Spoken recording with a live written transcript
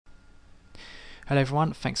Hello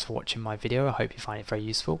everyone, thanks for watching my video. I hope you find it very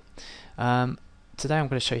useful. Today I'm going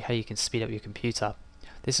to show you how you can speed up your computer.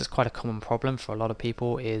 This is quite a common problem for a lot of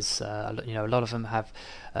people. A lot of them have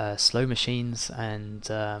slow machines, and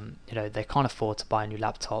they can't afford to buy a new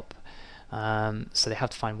laptop, so they have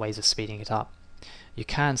to find ways of speeding it up. You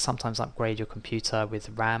can sometimes upgrade your computer with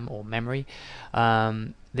RAM or memory.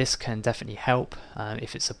 This can definitely help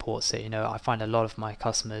if it supports it. I find a lot of my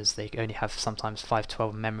customers, they only have sometimes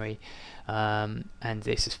 512 memory, and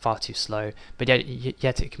this is far too slow. But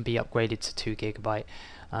yet it can be upgraded to 2 GB.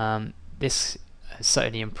 This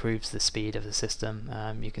certainly improves the speed of the system.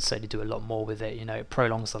 You can certainly do a lot more with it. It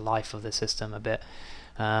prolongs the life of the system a bit.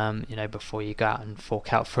 Before you go out and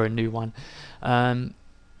fork out for a new one.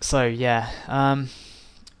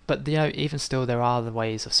 But even still, there are other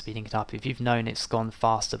ways of speeding it up. If you've known it's gone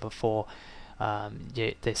faster before,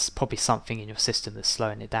 there's probably something in your system that's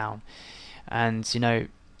slowing it down. And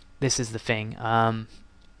this is the thing.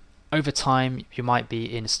 Over time, you might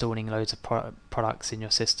be installing loads of products in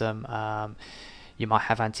your system. You might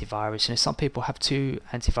have antivirus. Some people have two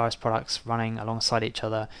antivirus products running alongside each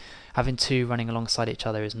other. Having two running alongside each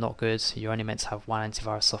other is not good. You're only meant to have one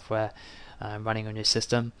antivirus software running on your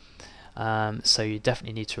system. So you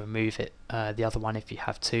definitely need to remove the other one if you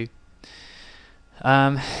have two.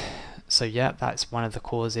 So yeah, that's one of the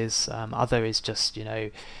causes. Other is just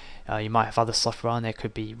you might have other software on there.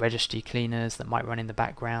 Could be registry cleaners that might run in the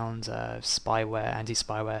background, spyware,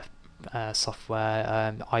 anti-spyware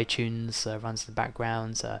software, iTunes runs in the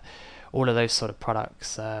background, all of those sort of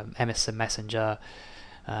products, MSN Messenger,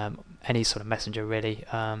 any sort of messenger really,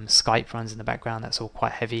 Skype runs in the background. That's all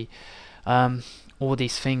quite heavy. All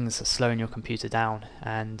these things are slowing your computer down,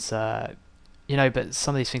 and but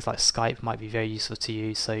some of these things like Skype might be very useful to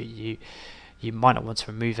you, so you might not want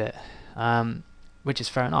to remove it, which is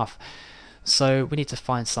fair enough. So we need to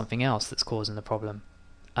find something else that's causing the problem.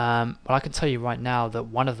 Well, I can tell you right now that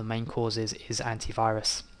one of the main causes is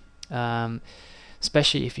antivirus,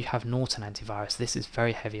 especially if you have Norton antivirus. This is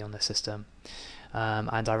very heavy on the system,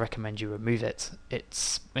 and I recommend you remove it.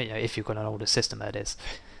 It's if you've got an older system, that is.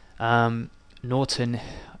 Norton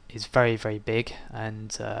is very, very big,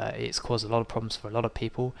 and it's caused a lot of problems for a lot of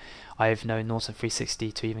people. I've known Norton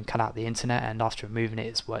 360 to even cut out the internet, and after removing it,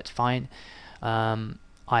 it's worked fine.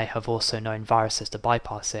 I have also known viruses to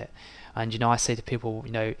bypass it, and I say to people,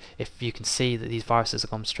 if you can see that these viruses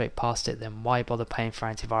have gone straight past it, then why bother paying for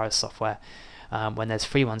antivirus software when there's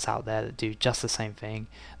free ones out there that do just the same thing,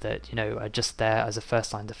 that are just there as a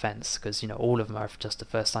first line defense, because all of them are just a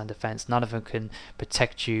first line defense. None of them can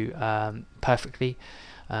protect you perfectly.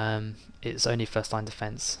 It's only first line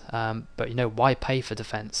defense, but why pay for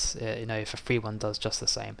defense if a free one does just the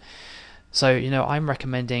same? So I'm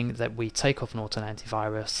recommending that we take off Norton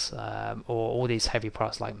antivirus, or all these heavy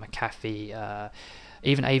products like McAfee.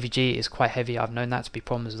 Even AVG is quite heavy. I've known that to be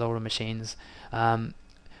problems with older machines.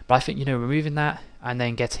 But I think removing that and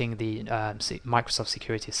then getting the Microsoft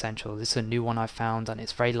Security Essentials. This is a new one I found, and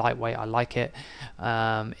it's very lightweight. I like it.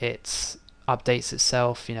 It updates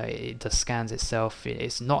itself. It does scans itself.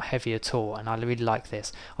 It's not heavy at all, and I really like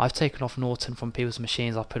this. I've taken off Norton from people's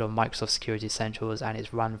machines. I've put on Microsoft Security Essentials, and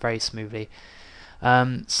it's run very smoothly.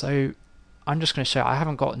 So I'm just going to show. I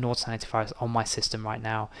haven't got Norton antivirus on my system right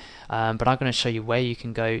now, but I'm going to show you where you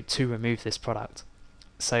can go to remove this product.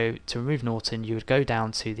 So to remove Norton, you would go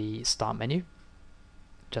down to the Start menu,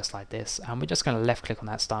 just like this, and we're just going to left click on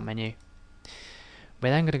that Start menu.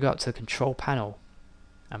 We're then going to go up to the Control Panel,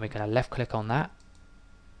 and we're going to left click on that.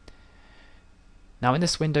 Now in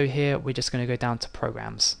this window here, we're just going to go down to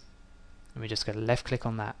Programs, and we're just going to left click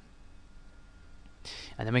on that.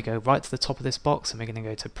 And then we go right to the top of this box, and we're going to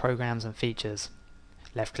go to Programs and Features,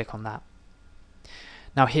 left click on that.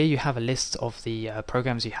 Now here you have a list of the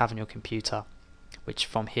programs you have on your computer, which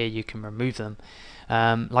from here you can remove them.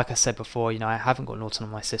 Like I said before, I haven't got Norton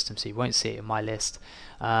on my system, so you won't see it in my list.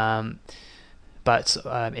 But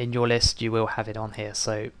in your list, you will have it on here.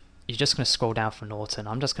 So you're just going to scroll down for Norton.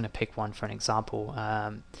 I'm just going to pick one for an example.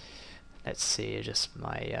 Let's see, just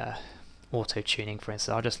my auto tuning, for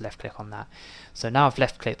instance. I'll just left click on that. So now I've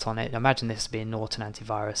left clicked on it. Imagine this being Norton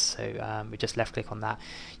antivirus. So we just left click on that.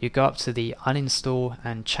 You go up to the uninstall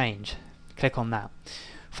and change. Click on that.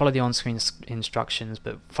 Follow the on-screen instructions,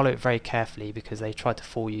 but follow it very carefully, because they try to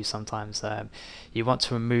fool you sometimes. You want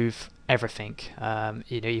to remove everything,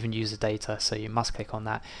 even user data, so you must click on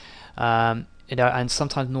that. And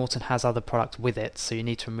sometimes Norton has other products with it, so you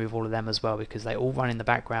need to remove all of them as well, because they all run in the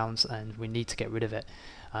background, and we need to get rid of it.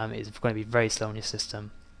 It's going to be very slow on your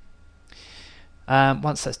system.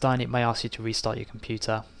 Once that's done, it may ask you to restart your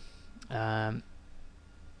computer.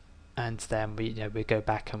 and then we go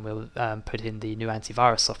back and we'll put in the new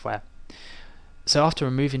antivirus software. So after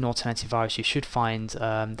removing Norton antivirus, you should find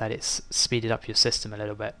that it's speeded up your system a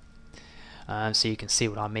little bit, so you can see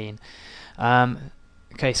what I mean.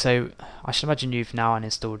 Okay, so I should imagine you've now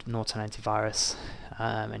uninstalled Norton antivirus,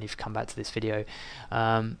 and you've come back to this video.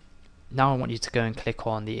 Now I want you to go and click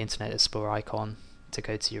on the Internet Explorer icon to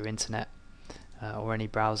go to your internet or any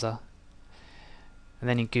browser, and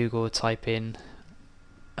then in Google type in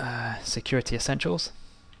Security Essentials.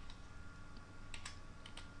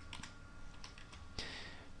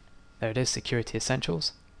 There it is, Security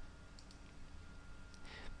Essentials.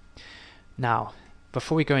 Now,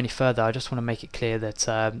 before we go any further, I just want to make it clear that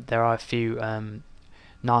there are a few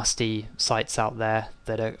nasty sites out there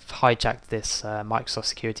that have hijacked this Microsoft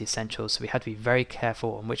Security Essentials, so we had to be very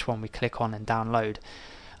careful on which one we click on and download.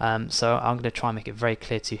 So I'm going to try and make it very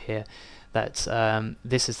clear to you here that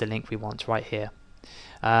this is the link we want right here.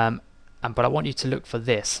 But I want you to look for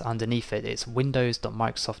this underneath it. It's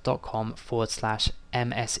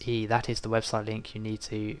windows.microsoft.com/MSE. That is the website link you need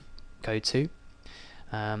to go to.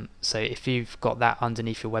 So if you've got that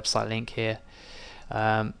underneath your website link here,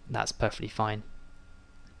 that's perfectly fine.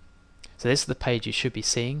 So this is the page you should be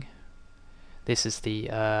seeing. This is the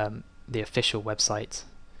official website,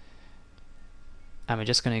 and we're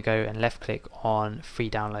just going to go and left click on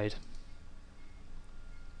free download.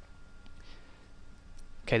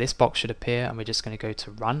 Okay, this box should appear, and we're just going to go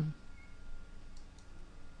to run.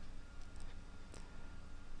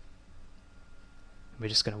 We're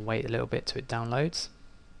just going to wait a little bit till it downloads.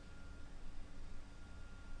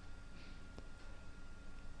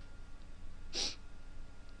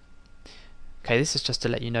 Okay, this is just to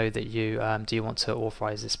let you know that you do you want to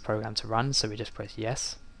authorize this program to run, so we just press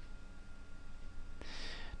yes.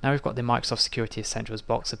 Now we've got the Microsoft Security Essentials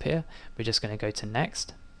box appear. We're just going to go to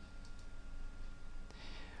next.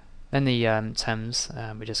 Then the terms,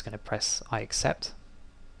 we're just going to press I accept.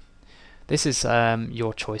 This is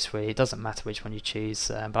your choice really, it doesn't matter which one you choose,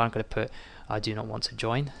 but I'm going to put I do not want to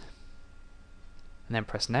join, and then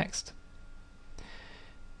press next.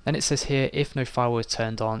 Then it says here, if no firewall is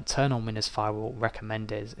turned on, turn on Windows Firewall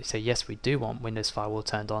recommended. So yes, we do want Windows Firewall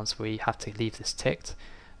turned on, so we have to leave this ticked,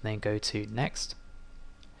 and then go to next.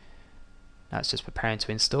 Now it's just preparing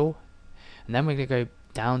to install, and then we're going to go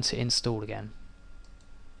down to install again.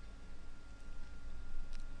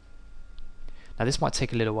 Now this might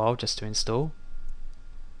take a little while just to install,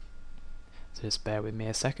 so just bear with me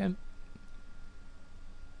a second.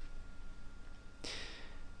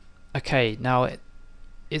 Okay, now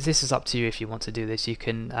this is up to you if you want to do this. You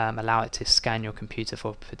can allow it to scan your computer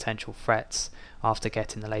for potential threats after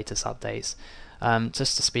getting the latest updates.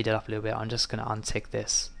 Just to speed it up a little bit, I'm just going to untick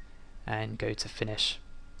this and go to finish.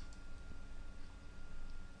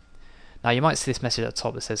 Now you might see this message at the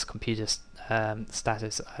top that says computer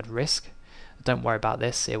status at risk. Don't worry about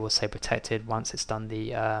this, it will say protected once it's done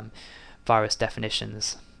the virus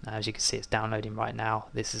definitions. As you can see, it's downloading right now.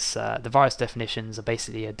 This is the virus definitions are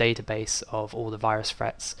basically a database of all the virus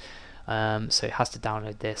threats, so it has to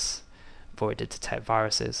download this for it to detect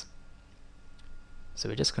viruses. So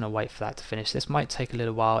we're just going to wait for that to finish. This might take a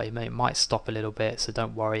little while, it might stop a little bit, so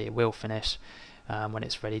don't worry, it will finish when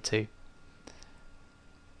it's ready to.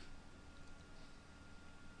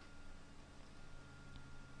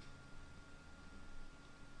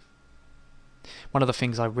 One of the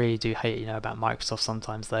things I really do hate, about Microsoft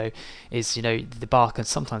sometimes though, is the bar can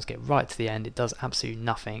sometimes get right to the end. It does absolutely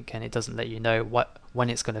nothing, and it doesn't let you know when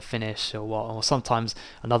it's going to finish or what. Or sometimes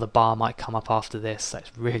another bar might come up after this.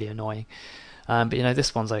 That's really annoying. But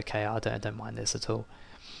this one's okay. I don't mind this at all.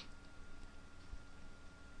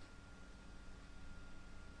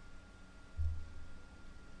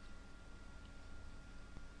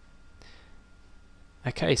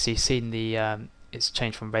 Okay, so you've seen the it's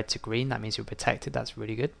changed from red to green. That means you're protected. That's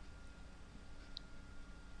really good.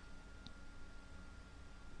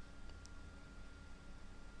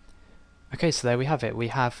 Okay, so there we have it. We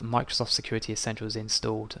have Microsoft Security Essentials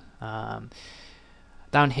installed.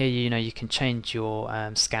 Down here, you can change your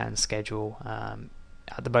scan schedule.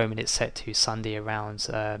 At the moment, it's set to Sunday around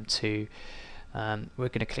 2. We're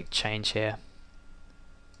going to click change here,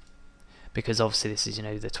 because obviously this is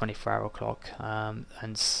the 24-hour clock,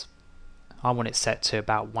 and I want it set to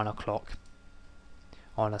about 1 o'clock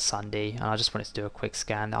on a Sunday, and I just wanted to do a quick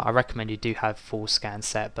scan. Now I recommend you do have full scan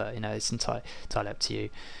set, but it's entirely up to you.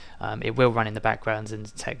 It will run in the background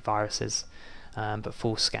and detect viruses, but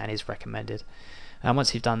full scan is recommended. And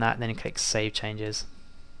once you've done that, then you click save changes.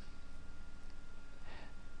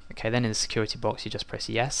 Okay, then in the security box you just press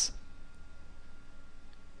yes.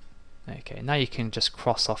 Okay, now you can just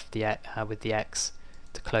cross off the with the X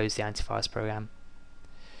to close the antivirus program.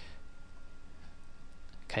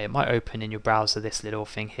 Okay, it might open in your browser this little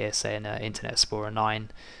thing here saying Internet Explorer 9.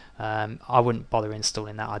 I wouldn't bother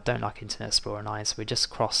installing that. I don't like Internet Explorer 9, so we just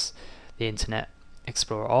cross the Internet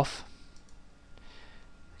Explorer off,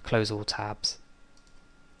 close all tabs.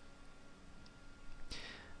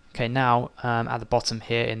 Okay, now at the bottom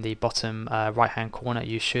here, in the bottom right hand corner,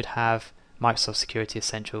 you should have Microsoft Security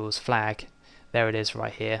Essentials flag. There it is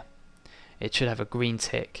right here. It should have a green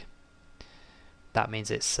tick. That means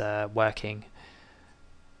it's working.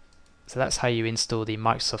 So that's how you install the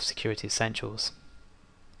Microsoft Security Essentials.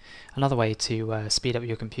 Another way to speed up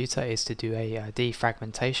your computer is to do a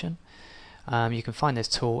defragmentation. You can find this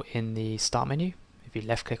tool in the Start menu. If you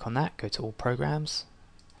left click on that, go to All Programs,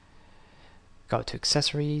 go to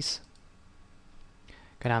Accessories,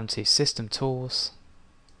 go down to System Tools,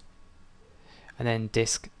 and then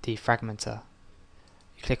Disk Defragmenter.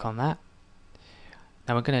 You click on that.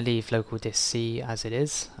 Now we're going to leave local disk C as it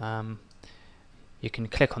is. You can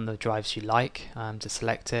click on the drives you like to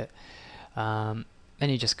select it. Then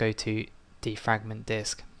you just go to Defragment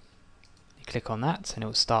Disk. You click on that and it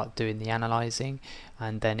will start doing the analyzing,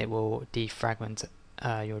 and then it will defragment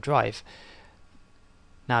your drive.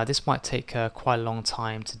 Now this might take quite a long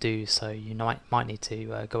time to do, so you might need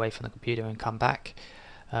to go away from the computer and come back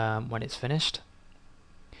when it's finished.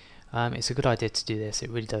 It's a good idea to do this. It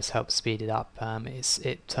really does help speed it up.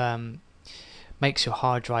 It makes your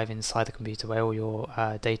hard drive inside the computer where all your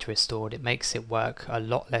data is stored, it makes it work a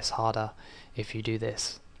lot less harder if you do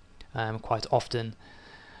this quite often,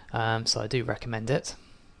 so I do recommend it.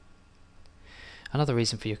 Another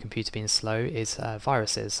reason for your computer being slow is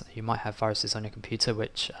viruses. You might have viruses on your computer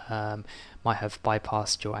which might have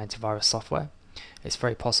bypassed your antivirus software. It's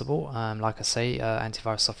very possible. Like I say,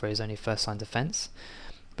 antivirus software is only first line defense.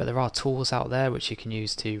 But there are tools out there which you can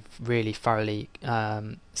use to really thoroughly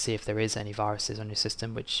see if there is any viruses on your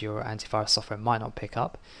system which your antivirus software might not pick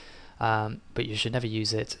up. But you should never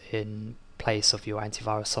use it in place of your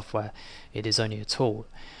antivirus software. It is only a tool.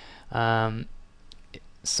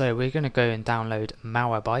 So we're going to go and download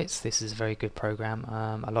Malwarebytes. This is a very good program.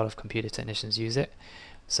 A lot of computer technicians use it.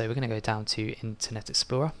 So we're going to go down to Internet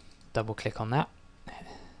Explorer, double click on that.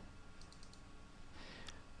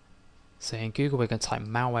 So in Google we're going to type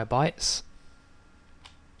Malwarebytes.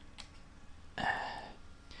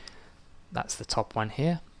 That's the top one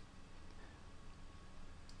here.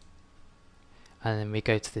 And then we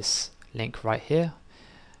go to this link right here.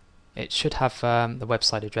 It should have the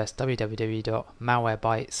website address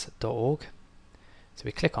www.malwarebytes.org. So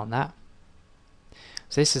we click on that.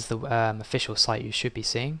 So this is the official site you should be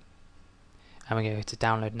seeing. And we're going to go to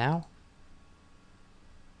download now.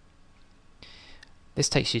 This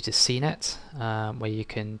takes you to CNET, where you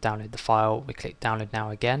can download the file. We click download now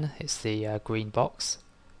again. It's the green box.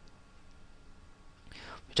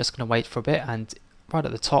 We're just going to wait for a bit, and right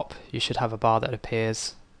at the top you should have a bar that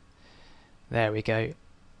appears. There we go.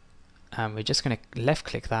 And we're just going to left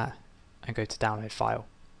click that and go to download file.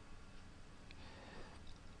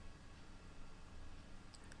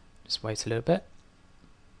 Just wait a little bit.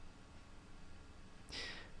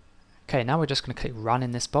 Okay, now we're just going to click run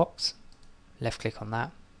in this box. Left click on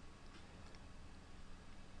that.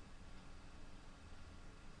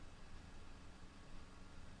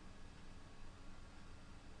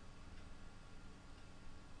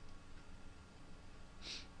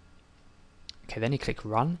 Okay, then you click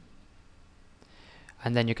run.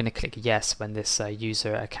 And then you're going to click yes when this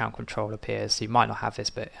user account control appears. So you might not have this,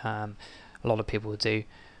 but a lot of people do.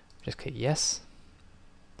 Just click yes.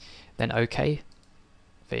 Then OK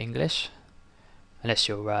for English, unless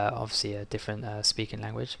you're obviously a different speaking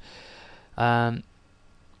language.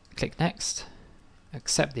 Click next,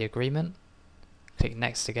 accept the agreement, click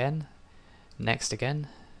next again, and next again,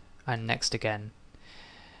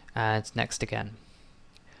 and next again.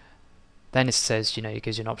 Then it says, it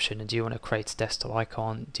gives you an option. Do you want to create a desktop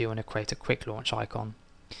icon? Do you want to create a quick launch icon?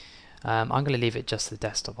 I'm going to leave it just the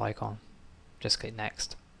desktop icon. Just click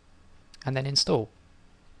next, and then install.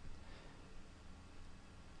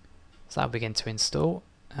 So that'll begin to install,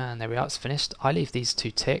 and there we are, it's finished. I leave these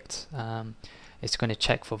two ticked. It's going to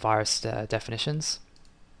check for virus definitions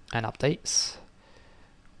and updates.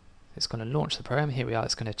 It's going to launch the program. Here we are,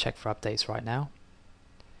 it's going to check for updates right now.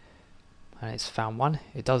 And it's found one.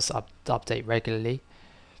 It does update regularly,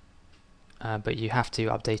 but you have to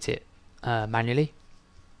update it manually,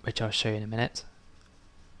 which I'll show you in a minute.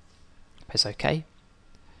 Press OK.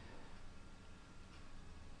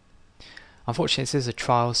 Unfortunately, this is a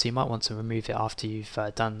trial, so you might want to remove it after you've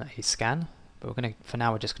done a scan. But for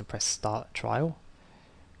now, we're just going to press Start Trial.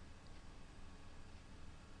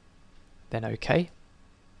 Then OK.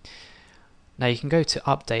 Now you can go to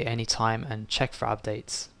update anytime and check for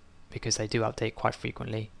updates, because they do update quite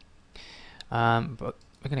frequently. But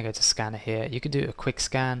we're going to go to scanner here. You could do a quick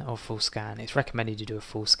scan or full scan. It's recommended you do a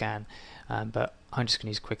full scan, but I'm just going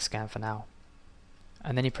to use quick scan for now.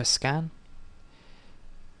 And then you press scan.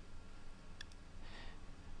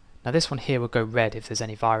 Now this one here will go red if there's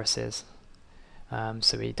any viruses.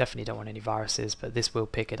 So we definitely don't want any viruses, but this will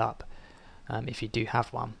pick it up if you do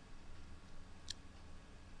have one.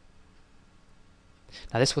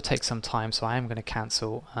 Now this will take some time, so I am going to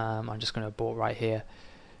cancel. I'm just going to abort right here.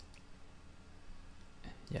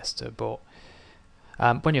 Yes, to abort.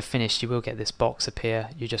 When you're finished, you will get this box appear.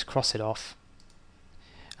 You just cross it off.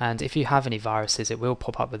 And if you have any viruses, it will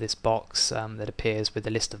pop up with this box that appears with a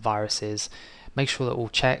list of viruses. Make sure they're all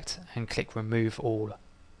checked and click remove all.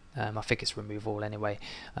 I think it's remove all anyway,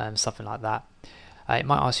 something like that. It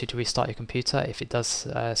might ask you to restart your computer. If it does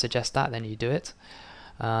suggest that, then you do it.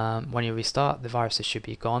 When you restart, the viruses should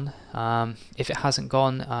be gone. If it hasn't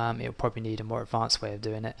gone, it'll probably need a more advanced way of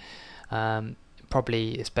doing it.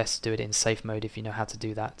 Probably it's best to do it in safe mode if you know how to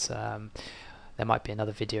do that. There might be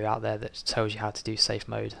another video out there that tells you how to do safe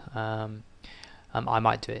mode. I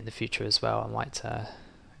might do it in the future as well. I might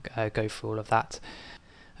go through all of that.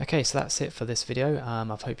 Okay, so that's it for this video. I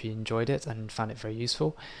hope you enjoyed it and found it very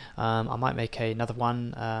useful. I might make another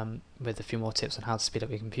one with a few more tips on how to speed up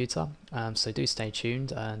your computer. So do stay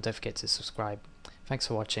tuned and don't forget to subscribe. Thanks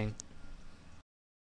for watching.